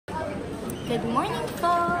Good morning,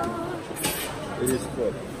 folks. It is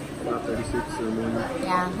what, 5:36 in the morning.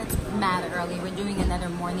 Yeah, it's mad early. We're doing another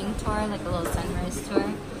morning tour, like a little sunrise tour.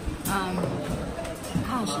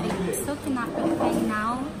 Gosh, I still cannot be Phang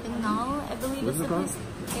now. I believe it's the place.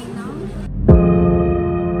 Phang now.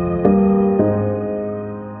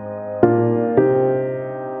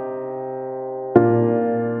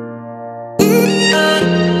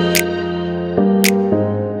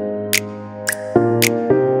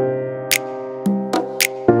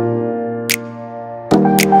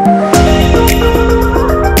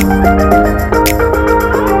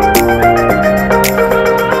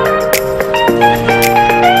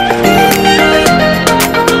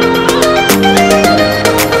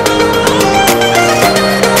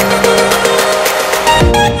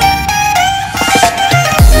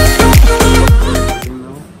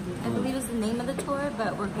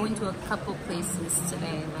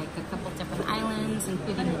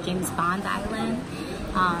 Island.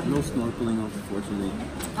 No snorkeling, unfortunately.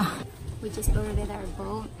 We just loaded our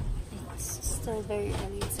boat. It's still very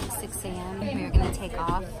early. It's like 6 a.m. We were gonna take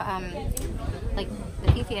off. Like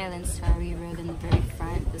the Phi Islands tour, we rode in the very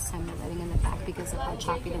front. This time we're riding in the back because of how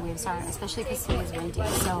choppy the waves are, especially because today is windy.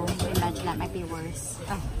 So we imagine that might be worse.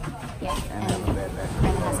 Oh, yeah. And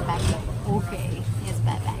Brandon has a backpack. Okay, he has a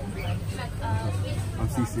bad back. I'm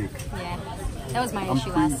seasick. Yeah, that was my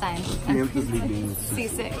issue last time. I'm being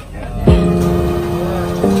seasick.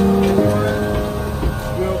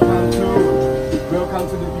 Welcome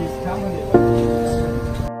to the beach. Come on in.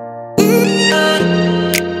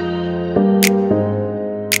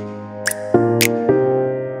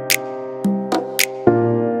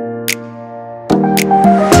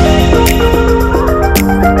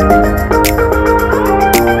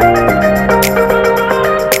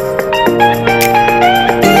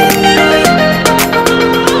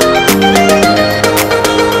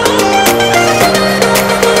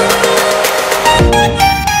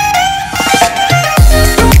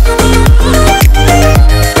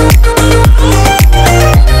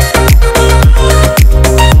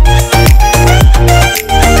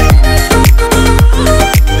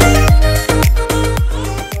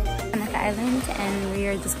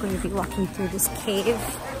 Through this cave.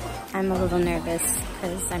 I'm a little nervous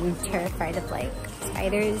because I'm terrified of like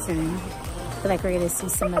spiders, and I feel like we're gonna see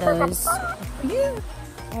some of those.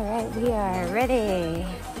 Alright, we are ready.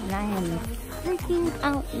 And I am freaking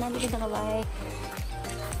out, not even gonna lie.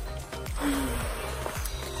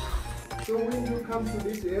 So when you come to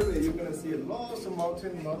this area, you're gonna see lots of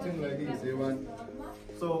mountain like this, everyone.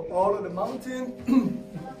 So all of the mountain,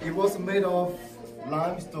 it was made of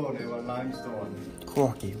limestone, everyone, limestone.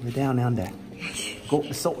 Crikey, we're down there. Go up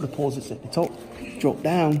the salt deposits at the top, drop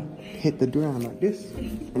down, hit the ground like this,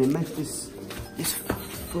 and it makes this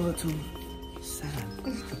fertile sand.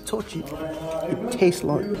 You touch it, it tastes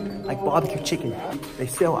like barbecue chicken. They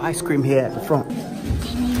sell ice cream here at the front.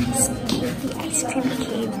 The ice cream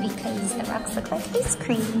cave because the rocks look like ice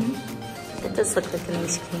cream. It does look like an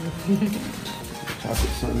ice cream.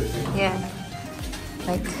 Chocolate sundae. Yeah.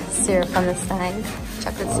 Like syrup on the side.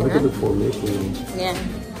 Chocolate syrup. Look at the formation. Yeah.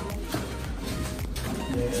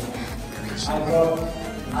 Oh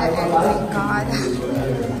my god.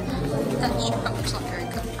 That shrimp was not very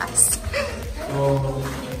good fast.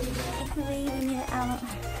 Luckily, we made it out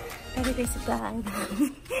by the grace of God.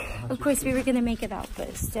 Of course, we were gonna make it out,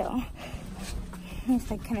 but still.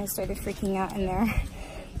 I kind of started freaking out in there.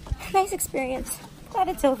 Nice experience. Glad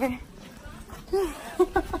it's over. Oh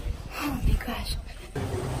my gosh.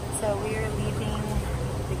 So we are leaving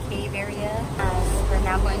the cave area. We're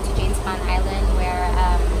now going to Phang Island, where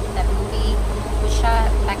that movie was shot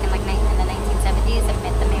back in like in the 1970s. I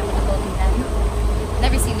met the man with the golden gun.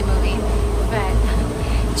 Never seen the movie, but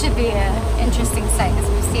it should be an interesting sight because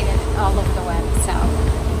we've seen it all over the web. So.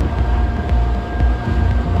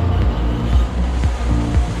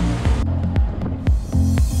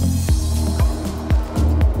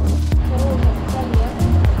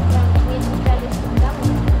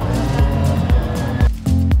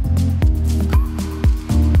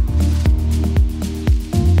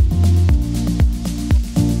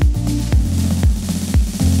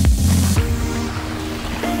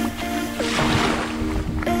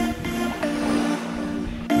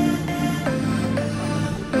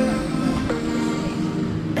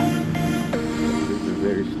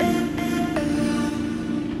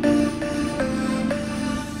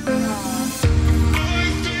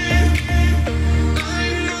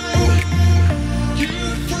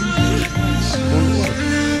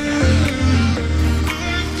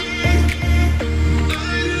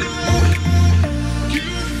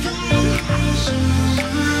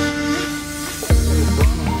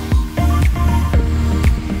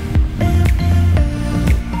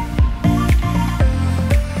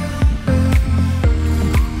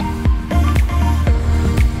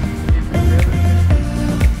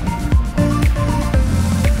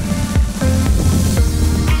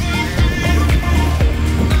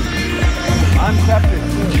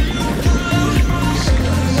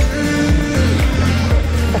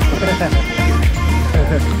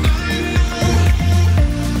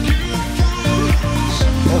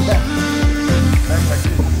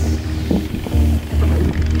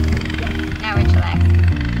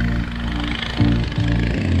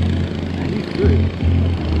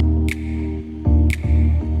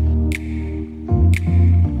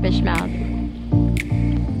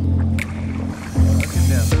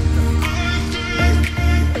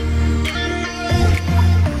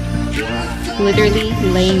 literally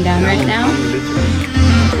laying down right now.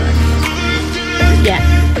 Yeah,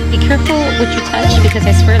 be careful what you touch because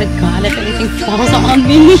I swear to God if anything falls on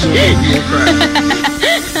me. If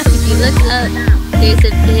you look up, there's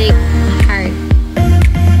a big heart.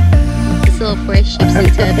 This little forest shapes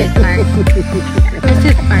into a big heart. This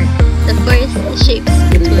is heart. The forest shapes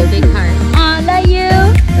into a big heart. Aw, that you?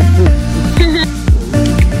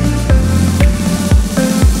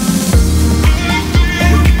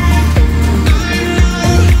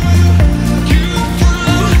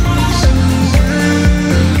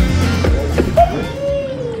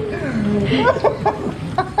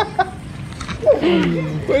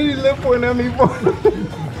 What did you look pointing at me for?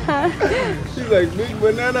 Huh? She's like, big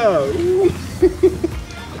banana.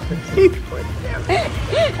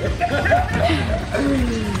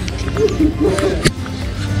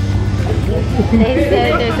 They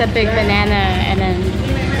said there's a big banana and then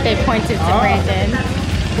they pointed to Brandon.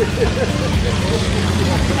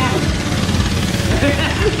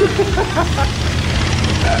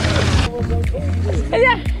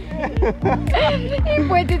 Yeah. He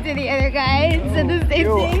pointed to the other guy and said the same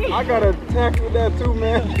thing. I got attacked with that too,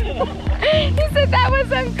 man. He said that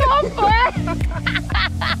was uncalled for.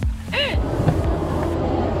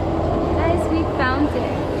 Guys, we found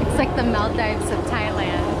it. It's like the Maldives of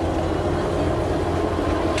Thailand.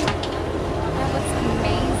 That looks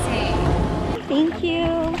amazing. Thank you.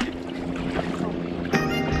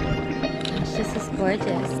 This is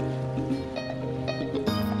gorgeous.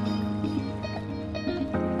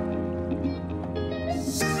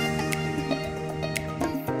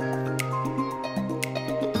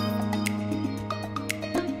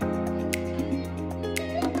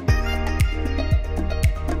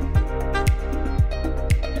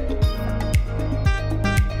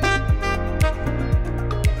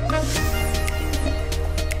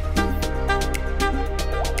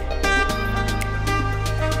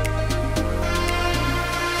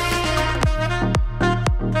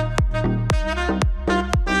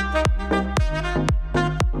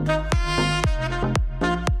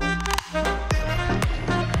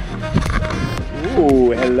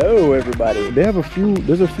 Hello everybody. They have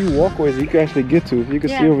there's a few walkways you can actually get to. If you can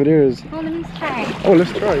see over there is. Well, let me try. Oh,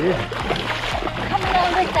 let's try, yeah. Come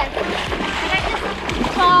along with us. Can I just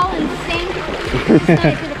fall and sink? It's not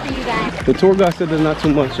good for you guys. The tour guide said there's not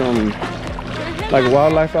too much like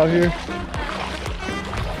wildlife out here.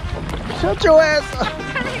 Shut your ass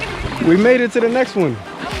up. We made it to the next one.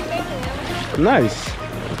 Nice.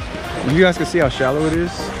 You guys can see how shallow it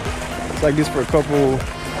is. It's like this for a couple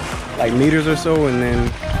like meters or so, and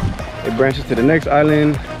then it branches to the next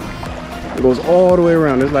island. It goes all the way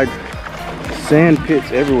around. There's like sand pits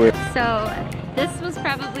everywhere. So this was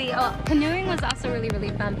probably, canoeing was also really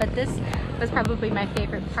fun, but this was probably my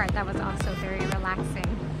favorite part. That was also very relaxing.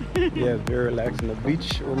 Yeah, it's very relaxing. The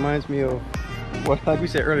beach reminds me of what, like we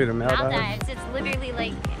said earlier, the Maldives. It's literally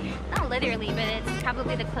like, not literally, but it's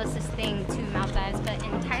probably the closest thing to Maldives, but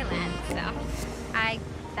in Thailand. So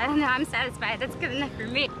I don't know, I'm satisfied. That's good enough for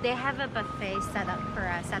me. They have a buffet set up for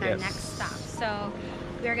us at our next stop. So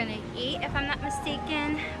we're gonna eat, if I'm not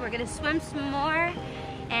mistaken. We're gonna swim some more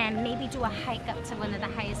and maybe do a hike up to one of the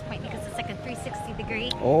highest points because it's like a 360 degree.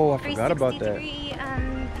 Oh, I forgot about that. 360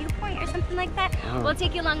 degree viewpoint or something like that. We'll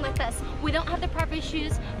take you along with us. We don't have the proper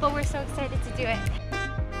shoes, but we're so excited to do it.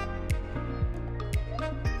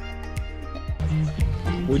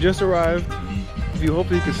 We just arrived.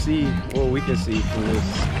 Hopefully you can see what we can see from this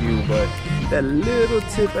view, but that little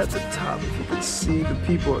tip at the top, if you can see the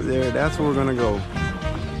people up there, that's where we're gonna go.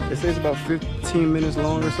 It says about 15 minutes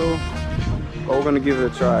long or so, but we're gonna give it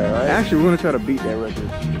a try, all right? Actually, we're gonna try to beat that record.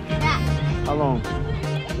 Yeah. How long?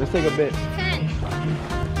 Let's take a bet. 10.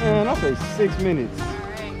 Man, I'll say 6 minutes.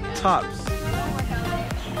 Tops.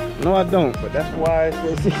 No, I don't, but that's why I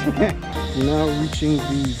said 6 minutes. Now reaching the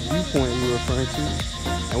viewpoint we were referring to.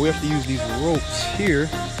 And we have to use these ropes here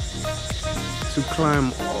to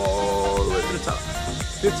climb all the way to the top.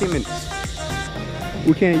 15 minutes.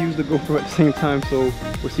 We can't use the GoPro at the same time, so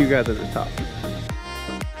we'll see you guys at the top.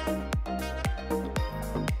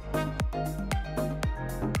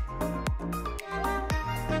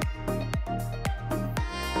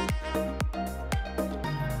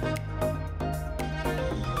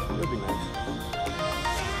 It'll be nice.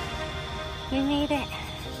 We made it.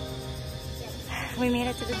 We made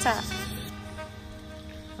it to the top.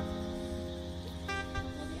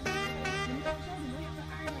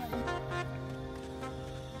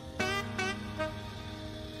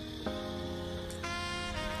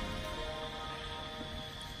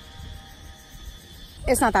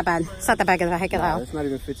 It's not that bad. It's not that bad of a hike at all. It's not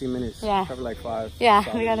even 15 minutes. Yeah. Probably like 5. Yeah,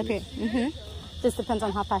 we got up here. Just depends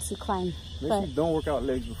on how fast you climb. Make sure you don't work out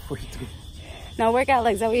legs before you do. No, work out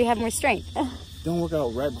legs. That way you have more strength. Don't work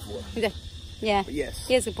out right before. Yeah. But yes.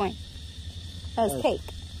 He has a point. That was cake.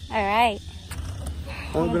 All right.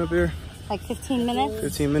 How long been up here? Like 15 minutes.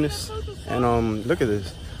 15 minutes. And look at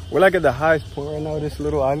this. We're like at the highest point right now, this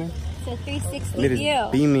little island. It's a 360 And it is view.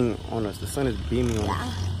 beaming on us. The sun is beaming on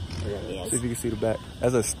us. Yes. See if you can see the back.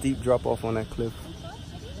 That's a steep drop off on that cliff.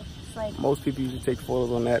 Like, Most people usually take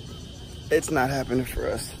photos on that. It's not happening for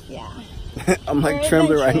us. yeah. I'm like We're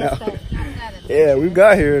trembling right now. adventurous, Yeah, we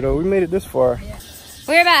got here though. We made it this far.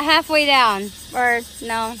 We're about halfway down, or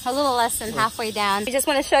no, a little less than halfway down. I just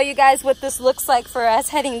want to show you guys what this looks like for us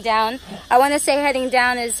heading down. I want to say heading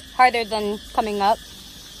down is harder than coming up.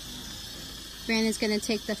 Brandon's going to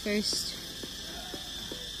take the first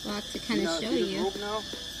walk to kind of show you.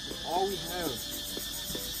 All we have.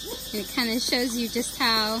 And it kind of shows you just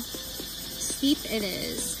how steep it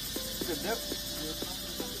is.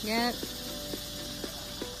 Yep.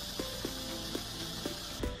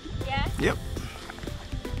 Yeah? Yep.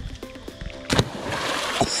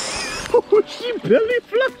 She belly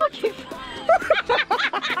flopped.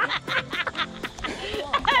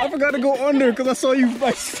 I forgot to go under because I saw you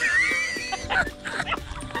fight.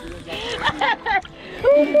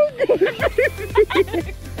 Oh my God.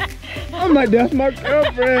 I'm like, that's my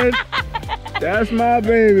girlfriend. That's my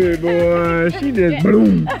baby, boy. She just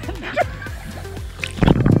boom.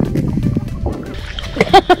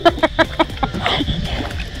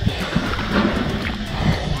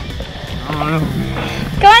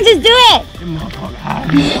 Come on, just do it!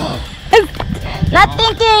 Not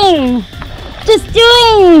thinking! Just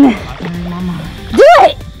doing! Do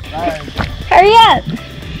it! Hurry up!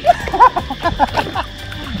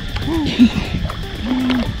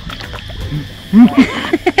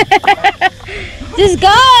 Just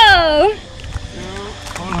go!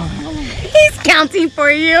 He's counting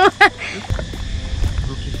for you. 1,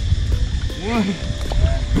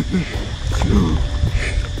 2,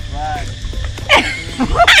 5.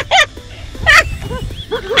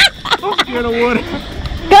 I'm scared of water.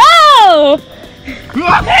 Go!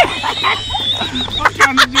 I'm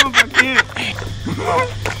trying to jump, I can't. 1,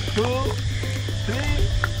 2, 3.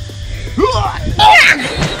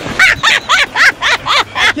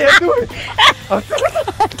 I can't do it.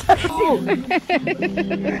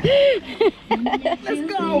 Let's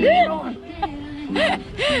go. Come on.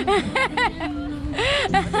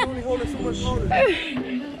 Only hold it so much longer.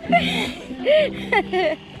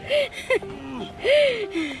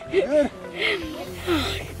 Good.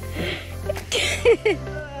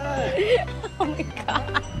 Oh my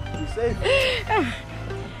God. You safe?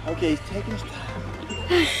 Okay, he's taking his time.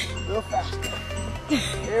 A little faster.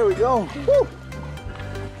 There we go. Woo.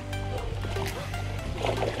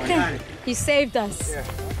 I got it. You saved us. Yeah.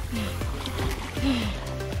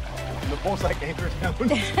 The boat's like anchored down. I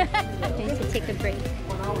need to take a break.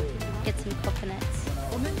 Get some coconuts.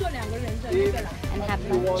 And have You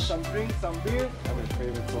want lunch. some drink, some beer? I have a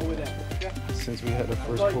favorite over there. Since we had the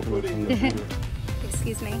first coconut from the theater.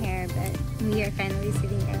 Excuse my hair, but we are finally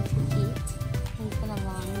sitting down to eat. It's been a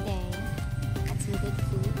long day. Had some good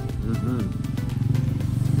food.